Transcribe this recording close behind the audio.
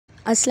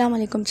Assalamu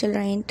alaikum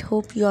children,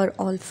 hope you are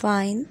all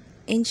fine.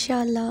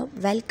 Inshallah,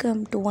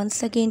 welcome to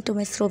once again to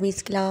Miss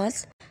Ruby's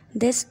class.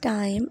 This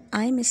time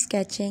I am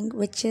sketching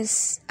which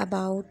is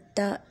about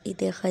the Eid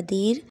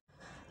Ghadeer.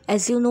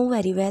 As you know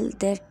very well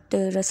that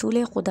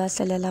Rasul Khuda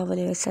sallallahu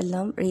alaihi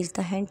wasallam raised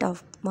the hand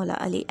of Mawla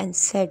Ali and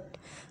said,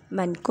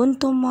 Man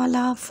kuntum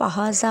Mawla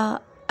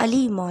fahaza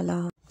Ali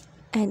Mawla.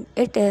 And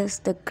it is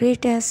the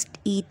greatest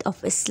Eid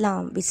of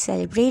Islam. We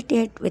celebrate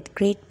it with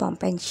great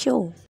pomp and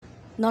show.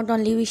 Not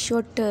only we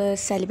should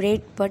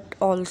celebrate but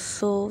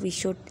also we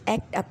should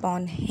act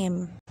upon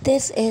him.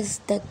 This is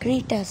the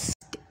greatest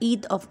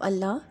Eid of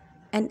Allah,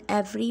 and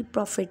every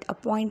prophet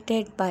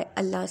appointed by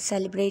Allah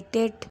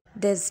celebrated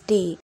this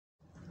day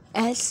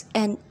as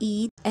an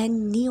Eid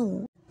and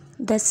knew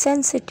the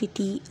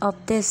sensitivity of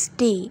this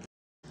day.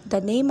 The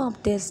name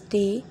of this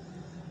day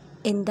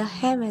in the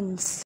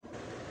heavens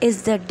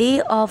is the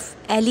day of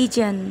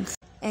allegiance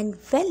and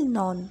well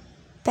known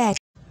pact,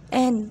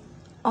 and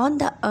on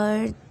the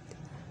earth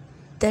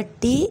the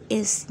day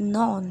is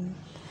known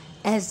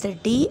as the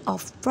day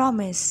of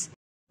promise,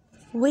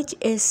 which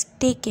is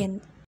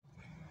taken,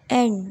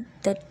 and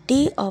the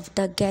day of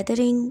the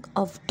gathering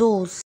of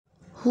those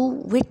who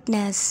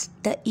witness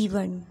the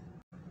event.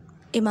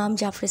 Imam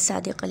Jafar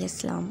Sadiq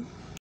al-Islam.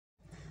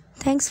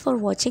 Thanks for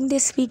watching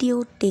this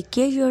video. Take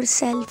care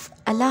yourself.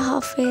 Allah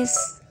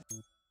Hafiz.